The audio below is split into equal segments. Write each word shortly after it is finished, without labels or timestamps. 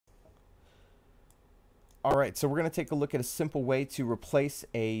Alright, so we're going to take a look at a simple way to replace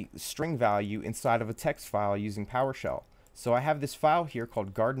a string value inside of a text file using PowerShell. So I have this file here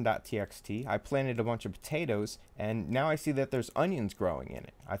called garden.txt. I planted a bunch of potatoes, and now I see that there's onions growing in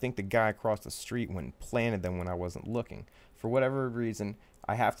it. I think the guy across the street planted them when I wasn't looking. For whatever reason,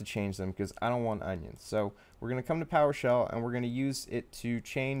 I have to change them because I don't want onions. So we're going to come to PowerShell and we're going to use it to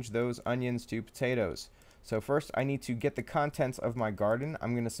change those onions to potatoes. So first I need to get the contents of my garden.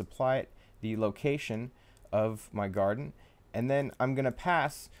 I'm going to supply it the location of my garden, and then I'm going to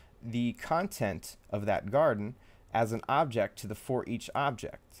pass the content of that garden as an object to the for each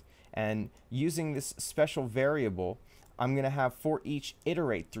object. And using this special variable, I'm going to have for each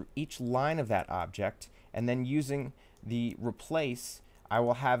iterate through each line of that object, and then using the replace, I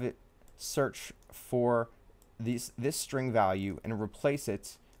will have it search for this string value and replace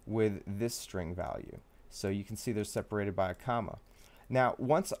it with this string value. So you can see they're separated by a comma. Now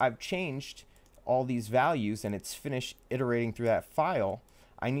once I've changed all these values and it's finished iterating through that file,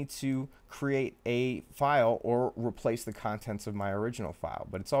 I need to create a file or replace the contents of my original file.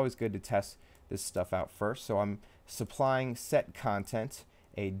 But it's always good to test this stuff out first. So I'm supplying set content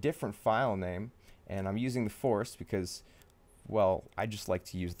a different file name, and I'm using the force because, well, I just like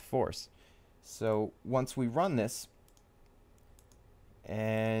to use the force. So once we run this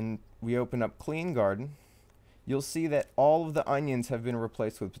and we open up Clean Garden, you'll see that all of the onions have been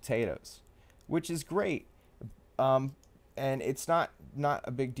replaced with potatoes, which is great. And it's not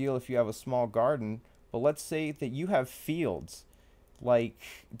a big deal if you have a small garden, but let's say that you have fields, like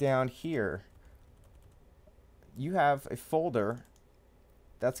down here. You have a folder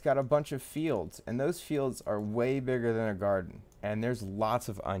that's got a bunch of fields, and those fields are way bigger than a garden, and there's lots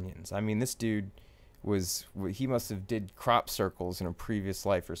of onions. I mean, this dude he must have did crop circles in a previous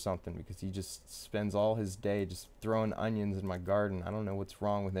life or something, because he just spends all his day just throwing onions in my garden. I don't know what's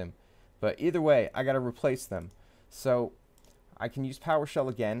wrong with him. But either way, I got to replace them. So I can use PowerShell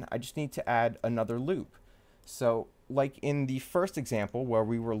again. I just need to add another loop. So like in the first example where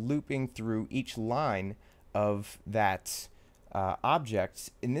we were looping through each line of that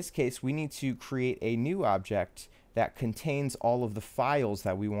object, in this case we need to create a new object that contains all of the files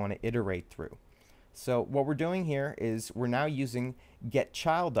that we want to iterate through. So what we're doing here is we're now using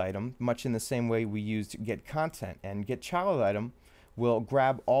getChildItem, much in the same way we used getContent. And getChildItem will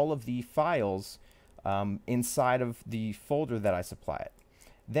grab all of the files inside of the folder that I supply it.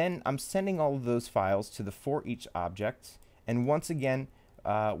 Then I'm sending all of those files to the for each object, and once again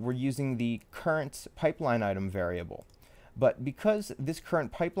we're using the current pipeline item variable. But because this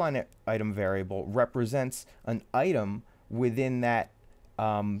current pipeline item variable represents an item within that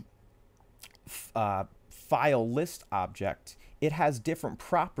file list object, it has different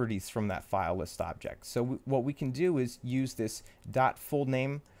properties from that file list object. So what we can do is use this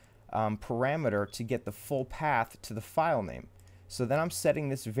 .fullName parameter to get the full path to the file name. So then I'm setting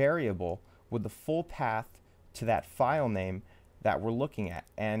this variable with the full path to that file name that we're looking at,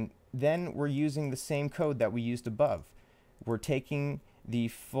 and then we're using the same code that we used above. We're taking the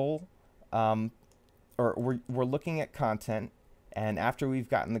full we're looking at content, and after we've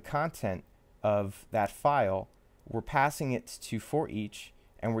gotten the content of that file, we're passing it to for each,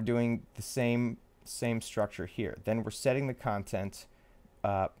 and we're doing the same structure here. Then we're setting the content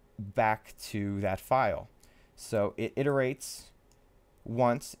back to that file. So it iterates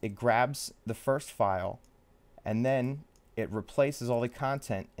once, it grabs the first file, and then it replaces all the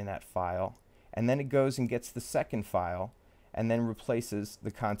content in that file, and then it goes and gets the second file and then replaces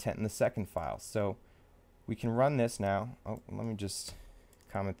the content in the second file. So we can run this now. Oh, let me just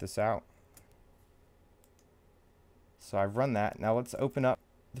comment this out. So I've run that. Now let's open up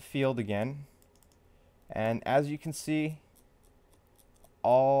the field again, and as you can see,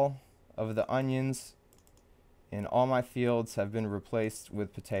 all of the onions in all my fields have been replaced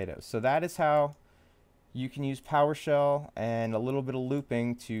with potatoes. So that is how you can use PowerShell and a little bit of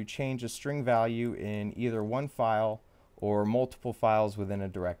looping to change a string value in either one file or multiple files within a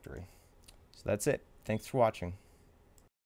directory. So that's it. Thanks for watching.